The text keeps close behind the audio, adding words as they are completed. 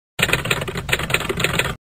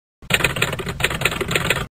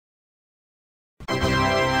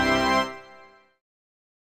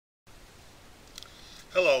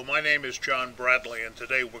My name is John Bradley, and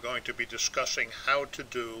today we're going to be discussing how to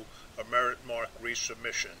do a merit mark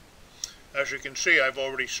resubmission. As you can see, I've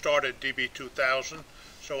already started DB2000,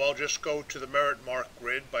 so I'll just go to the merit mark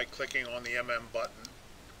grid by clicking on the button.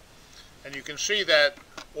 And you can see that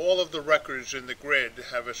all of the records in the grid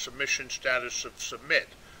have a submission status of submit,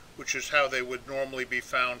 which is how they would normally be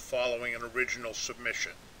found following an original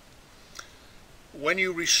submission. When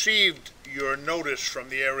you received your notice from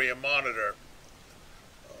the area monitor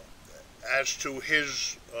as to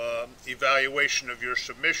his evaluation of your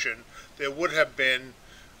submission, there would have been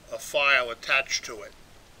a file attached to it.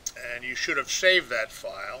 And you should have saved that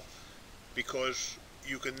file, because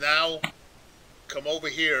you can now come over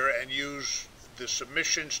here and use the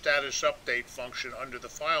submission status update function under the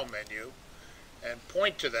file menu and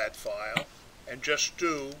point to that file and just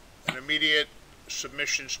do an immediate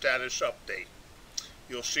submission status update.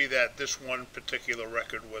 You'll see that this one particular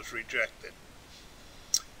record was rejected.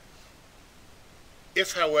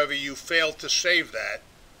 If, however, you fail to save that,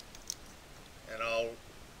 and I'll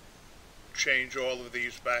change all of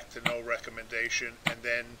these back to no recommendation and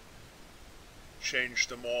then change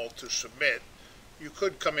them all to submit, you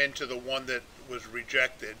could come into the one that was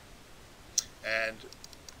rejected and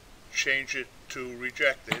change it to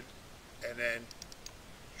rejected and then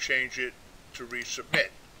change it to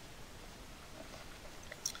resubmit.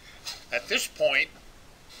 At this point,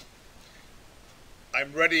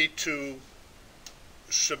 I'm ready to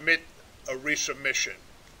submit a resubmission,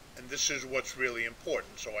 and this is what's really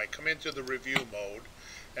important. So I come into the review mode,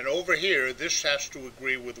 and over here this has to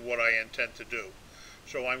agree with what I intend to do.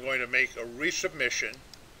 So I'm going to make a resubmission,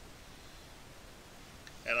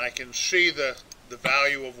 and I can see the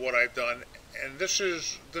value of what I've done, and this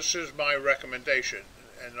is my recommendation.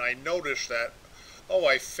 And I notice that, oh,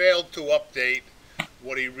 I failed to update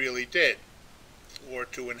what he really did, or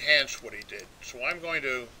to enhance what he did. So I'm going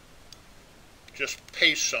to just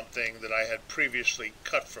paste something that I had previously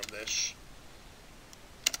cut from this.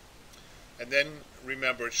 And then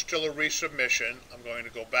remember, it's still a resubmission. I'm going to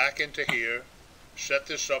go back into here, set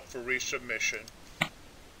this up for resubmission,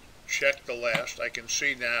 check the last. I can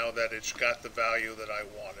see now that it's got the value that I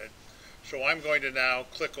wanted. So I'm going to now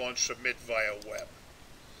click on Submit via Web.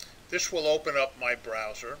 This will open up my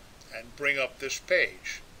browser and bring up this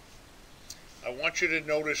page. I want you to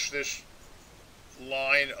notice this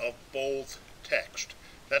line of bold text.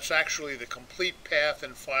 That's actually the complete path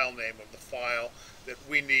and file name of the file that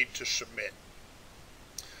we need to submit.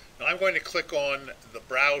 Now I'm going to click on the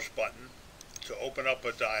Browse button to open up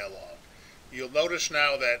a dialog. You'll notice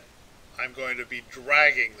now that I'm going to be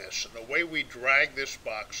dragging this, and the way we drag this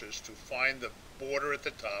box is to find the border at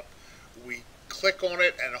the top. We click on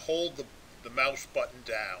it and hold the mouse button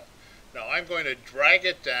down. Now I'm going to drag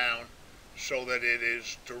it down so that it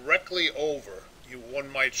is directly over,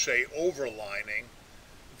 one might say overlining,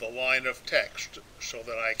 the line of text, so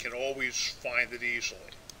that I can always find it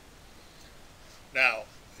easily. Now,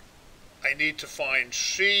 I need to find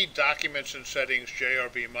C, Documents and Settings,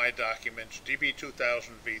 JRB, My Documents, DB2000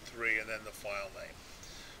 v3, and then the file name.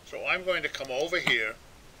 So I'm going to come over here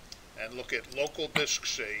and look at Local Disk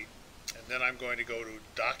C, and then I'm going to go to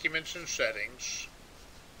Documents and Settings,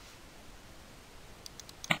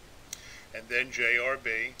 and then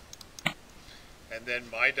JRB, and then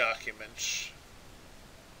My Documents,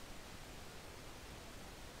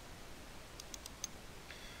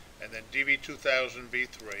 and then DB2000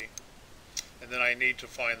 v3, and then I need to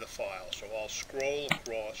find the file. So I'll scroll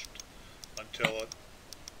across until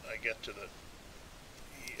I get to the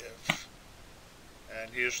EF,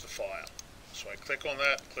 and here's the file. So I click on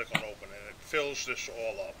that, click on Open, and it fills this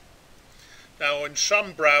all up. Now in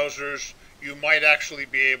some browsers, you might actually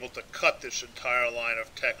be able to cut this entire line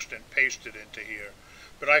of text and paste it into here.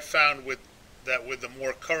 But I found that with the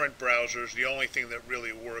more current browsers, the only thing that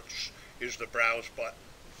really works is the Browse button.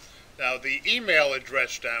 Now the email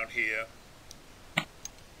address down here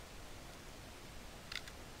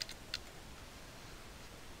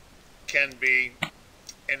can be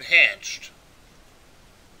enhanced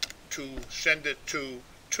to send it to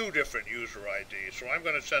 2 different user IDs. So I'm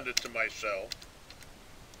going to send it to myself.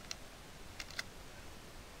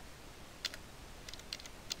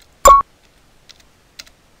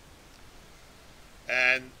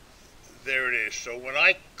 And there it is. So when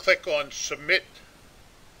I click on Submit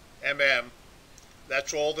MM,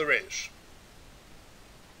 that's all there is.